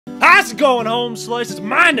How's it going, home slice? It's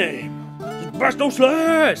my name. It's Basto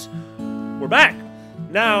Slice. We're back.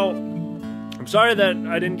 Now, I'm sorry that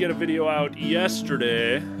I didn't get a video out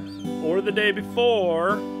yesterday or the day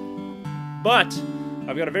before, but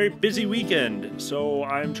I've got a very busy weekend, so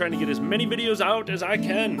I'm trying to get as many videos out as I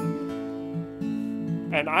can.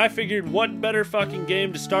 And I figured what better fucking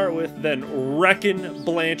game to start with than wrecking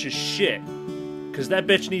Blanche's shit. Because that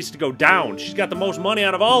bitch needs to go down. She's got the most money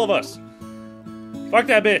out of all of us. Fuck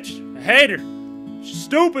that bitch. I hate her. She's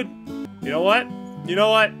stupid. You know what? You know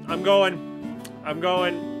what? I'm going.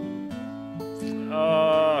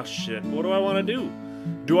 Oh, shit. What do I want to do?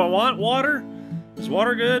 Do I want water? Is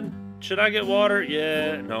water good? Should I get water?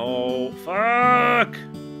 Yeah. No. Fuck.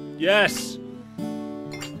 Yes.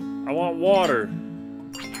 I want water.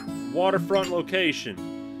 Waterfront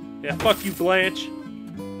location. Yeah, fuck you, Blanche.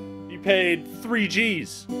 You paid 3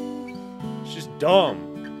 G's. It's just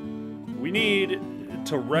dumb. We need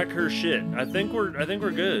to wreck her shit. I think we're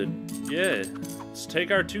good. Yeah. Let's take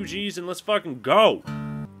our 2 G's and let's fucking go.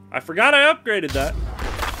 I forgot I upgraded that.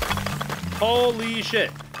 Holy shit.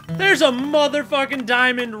 There's a motherfucking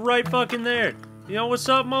diamond right fucking there. You know what's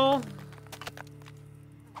up, Mole?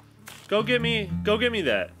 Go get me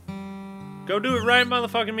that. Go do it right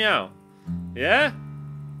motherfucking meow. Yeah?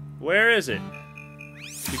 Where is it?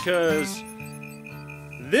 Because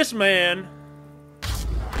this man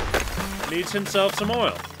needs himself some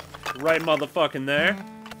oil. Right motherfucking there.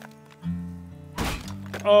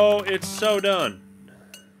 Oh, it's so done.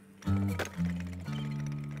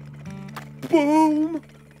 Boom!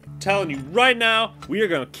 Telling you right now, we are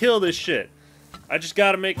gonna kill this shit. I just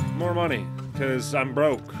gotta make more money, because I'm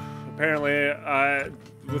broke. Apparently,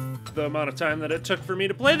 with the amount of time that it took for me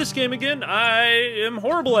to play this game again, I am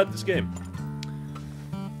horrible at this game.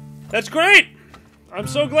 That's great! I'm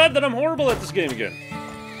so glad that I'm horrible at this game again.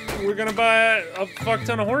 We're gonna buy a fuck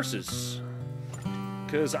ton of horses.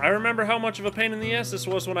 Because I remember how much of a pain in the ass this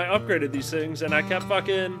was when I upgraded these things, and I kept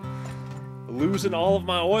fucking losing all of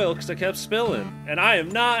my oil because I kept spilling. And I am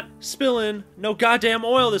not spilling no goddamn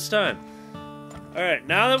oil this time. Alright,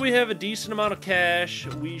 now that we have a decent amount of cash,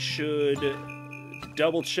 we should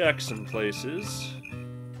double check some places.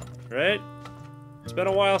 Right? It's been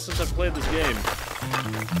a while since I've played this game.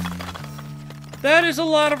 That is a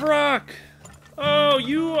lot of rock! Oh,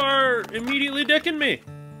 you are immediately dicking me.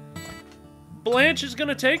 Blanche is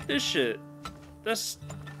gonna take this shit. That's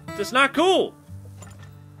not cool.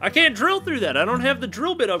 I can't drill through that. I don't have the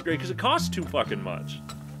drill bit upgrade because it costs too fucking much.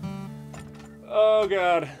 Oh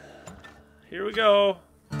god. Here we go.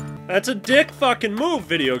 That's a dick fucking move,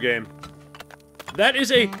 video game. That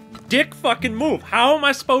is a dick fucking move. How am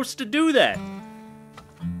I supposed to do that?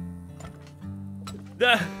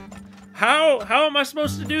 How am I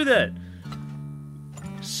supposed to do that?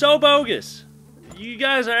 So bogus. You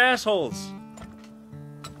guys are assholes.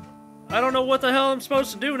 I don't know what the hell I'm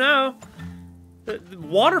supposed to do now. The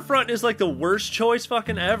waterfront is like the worst choice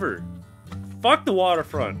fucking ever. Fuck the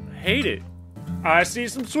waterfront. Hate it. I see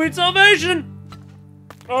some sweet salvation.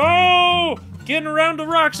 Oh, getting around the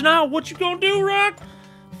rocks now. What you gonna do, Rock?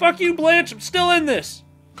 Fuck you, Blanche. I'm still in this.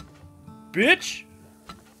 Bitch.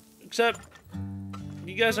 Except,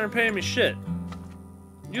 you guys aren't paying me shit.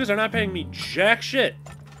 You guys are not paying me jack shit.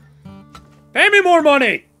 Pay me more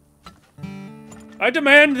money! I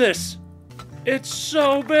demand this. It's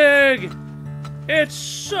so big. It's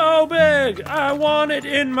so big. I want it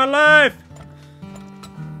in my life.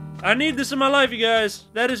 I need this in my life, you guys.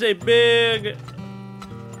 That is a big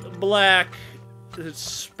black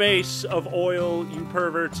space of oil. You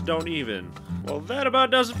perverts don't even. Well, that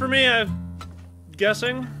about does it for me, I'm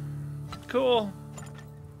guessing. Cool.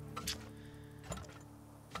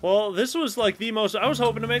 Well, this was like the most... I was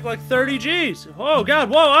hoping to make like 30 G's. Oh, God.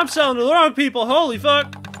 Whoa, I'm selling to the wrong people. Holy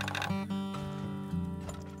fuck.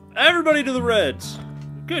 Everybody to the reds.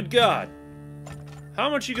 Good God. How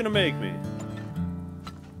much you gonna make me?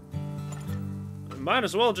 Might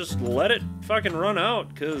as well just let it fucking run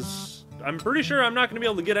out, because I'm pretty sure I'm not gonna be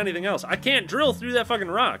able to get anything else. I can't drill through that fucking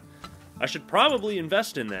rock. I should probably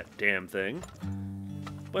invest in that damn thing.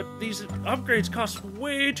 But these upgrades cost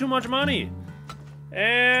way too much money.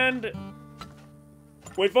 And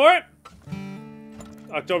wait for it.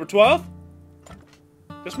 October 12th.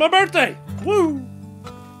 It's my birthday. Woo!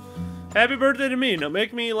 Happy birthday to me. Now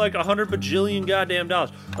make me like 100 bajillion goddamn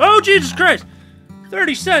dollars. Oh, Jesus Christ!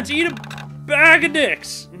 30 cents. Eat a bag of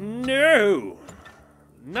dicks. No.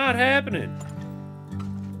 Not happening.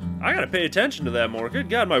 I gotta pay attention to that more. Good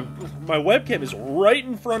God, my webcam is right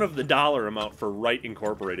in front of the dollar amount for Right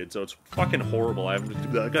Incorporated, so it's fucking horrible. I have to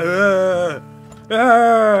do like,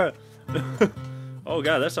 Oh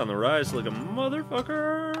god, that's on the rise like a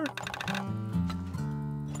motherfucker.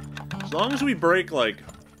 As long as we break, like,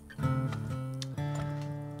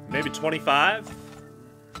 maybe 25?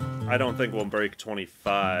 I don't think we'll break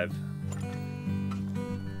 25.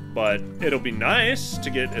 But it'll be nice to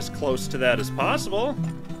get as close to that as possible.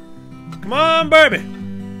 Come on, baby!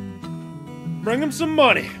 Bring him some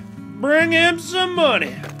money. Bring him some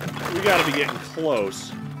money. We gotta be getting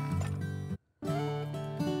close.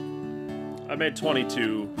 I made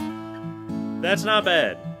 22. That's not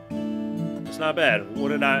bad. It's not bad. What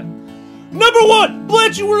did I... Number 1!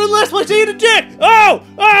 Blanche, you were in last place. Eat a dick! Oh!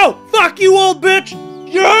 Oh! Fuck you, old bitch!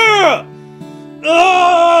 Yeah!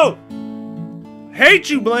 Oh! Hate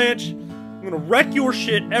you, Blanche! I'm gonna wreck your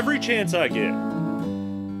shit every chance I get.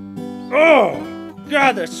 Oh!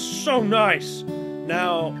 God, that's so nice.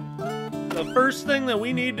 Now, the first thing that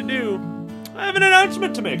we need to do... I have an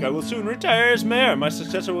announcement to make. I will soon retire as mayor. My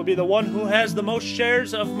successor will be the one who has the most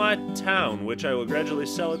shares of my town, which I will gradually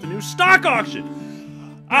sell at the new stock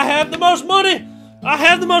auction. I have the most money! I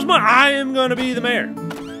have the most money! I am gonna be the mayor.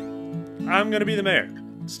 I'm gonna be the mayor.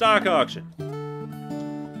 Stock auction.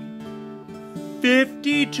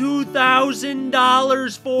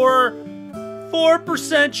 $52,000 for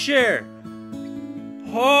 4% share.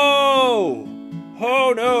 Oh!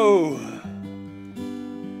 Oh no!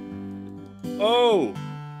 Oh!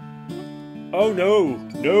 Oh no!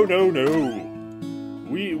 No, no, no!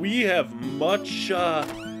 We have much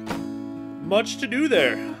to do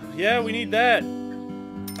there. Yeah, we need that.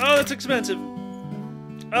 Oh, that's expensive.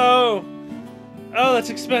 Oh. Oh, that's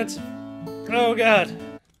expensive. Oh, God.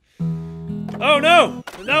 Oh, no.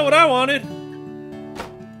 Not what I wanted.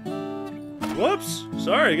 Whoops.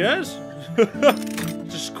 Sorry, guys.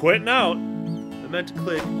 Just quitting out. I meant to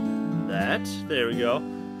click that. There we go.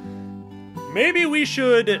 Maybe we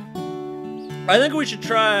should... I think we should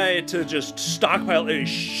try to just stockpile a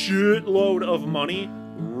shitload of money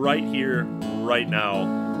right here, right now,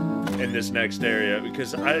 in this next area,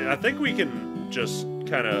 because I think we can just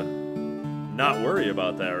kind of not worry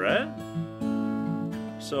about that, right?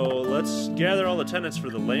 So let's gather all the tenants for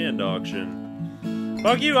the land auction.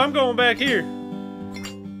 Fuck you, I'm going back here.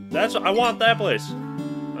 I want that place.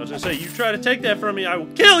 I was gonna say, you try to take that from me, I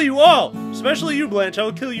will kill you all! Especially you, Blanche, I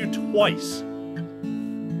will kill you twice.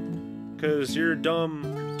 Because you're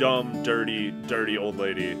dumb, dirty, dirty old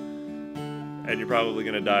lady. And you're probably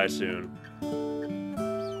gonna die soon.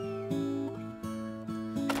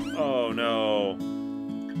 Oh no.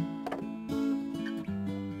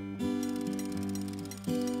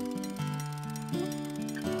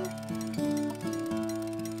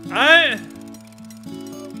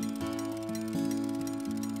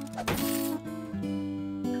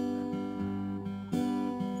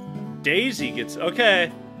 Daisy gets...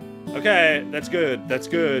 Okay. Okay, that's good. That's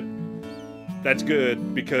good. That's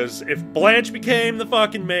good, because if Blanche became the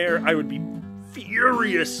fucking mayor, I would be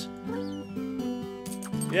furious.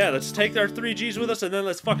 Yeah, let's take our 3Gs with us, and then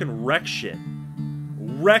let's fucking wreck shit.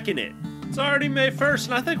 Wrecking it. It's already May 1st,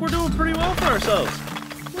 and I think we're doing pretty well for ourselves.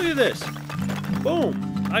 Look at this.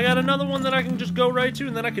 Boom. I got another one that I can just go right to,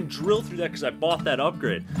 and then I can drill through that because I bought that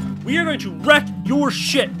upgrade. We are going to wreck your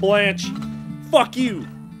shit, Blanche. Fuck you.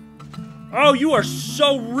 Oh, you are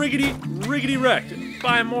so riggedy wrecked.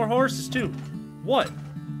 Buying more horses, too. What?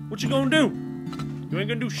 What you gonna do? You ain't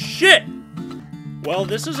gonna do shit! Well,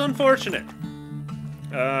 this is unfortunate.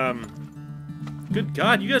 Good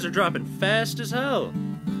God, you guys are dropping fast as hell.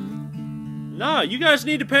 Nah, you guys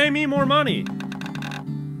need to pay me more money.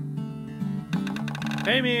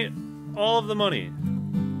 Pay me all of the money.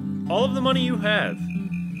 All of the money you have.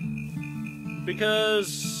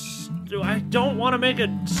 Because I don't want to make a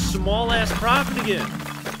small-ass profit again.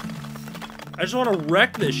 I just want to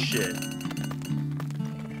wreck this shit.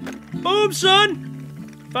 Boom, son!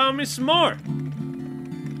 Found me some more.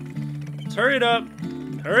 Let's hurry it up.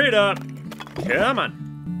 Hurry it up. Come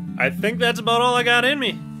on. I think that's about all I got in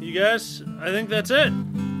me, you guys. I think that's it.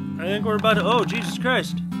 I think we're about to... Oh, Jesus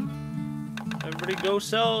Christ. Everybody go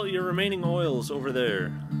sell your remaining oils over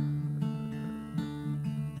there.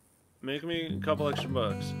 Make me a couple extra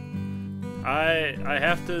bucks. I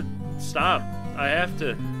have to stop. I have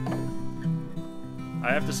to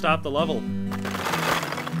stop the level.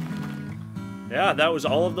 Yeah, that was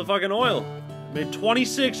all of the fucking oil. Made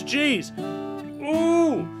 26 G's.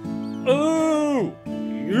 Ooh! Ooh!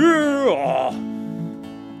 Yeah!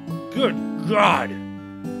 Good God!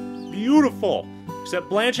 Beautiful! Except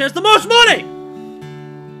Blanche has the most money!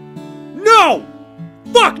 No!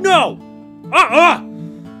 Fuck no!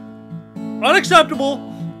 Unacceptable!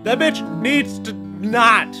 That bitch needs to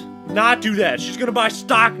not do that. She's gonna buy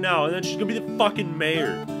stock now, and then she's gonna be the fucking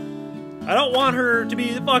mayor. I don't want her to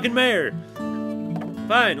be the fucking mayor.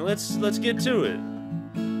 Fine, let's get to it.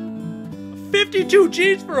 52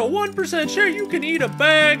 G's for a 1% share. You can eat a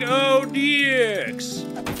bag of dicks.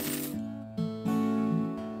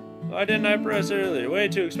 Why didn't I press earlier? Way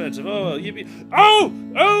too expensive. Oh, yippee. Oh,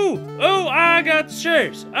 I got the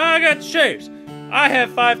shares. I have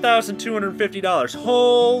 $5,250.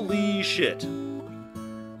 Holy shit.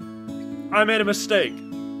 I made a mistake.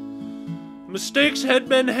 Mistakes had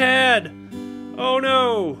been had. Oh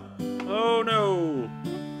no. Oh no.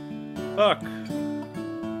 Fuck.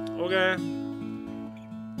 Okay.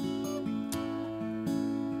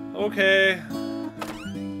 Okay.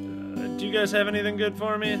 Do you guys have anything good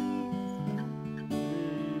for me?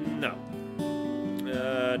 No.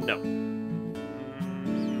 No.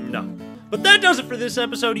 No. But that does it for this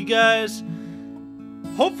episode, you guys.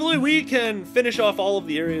 Hopefully we can finish off all of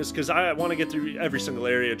the areas, because I want to get through every single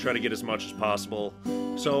area, try to get as much as possible.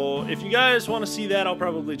 So if you guys want to see that, I'll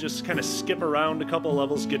probably just kind of skip around a couple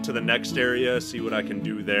levels, get to the next area, see what I can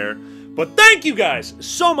do there. But thank you guys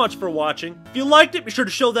so much for watching. If you liked it, be sure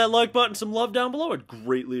to show that like button some love down below. I'd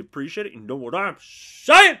greatly appreciate it. You know what I'm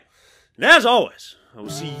saying? And as always, I will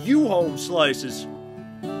see you home slices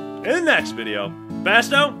in the next video.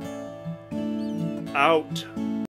 Basto, out.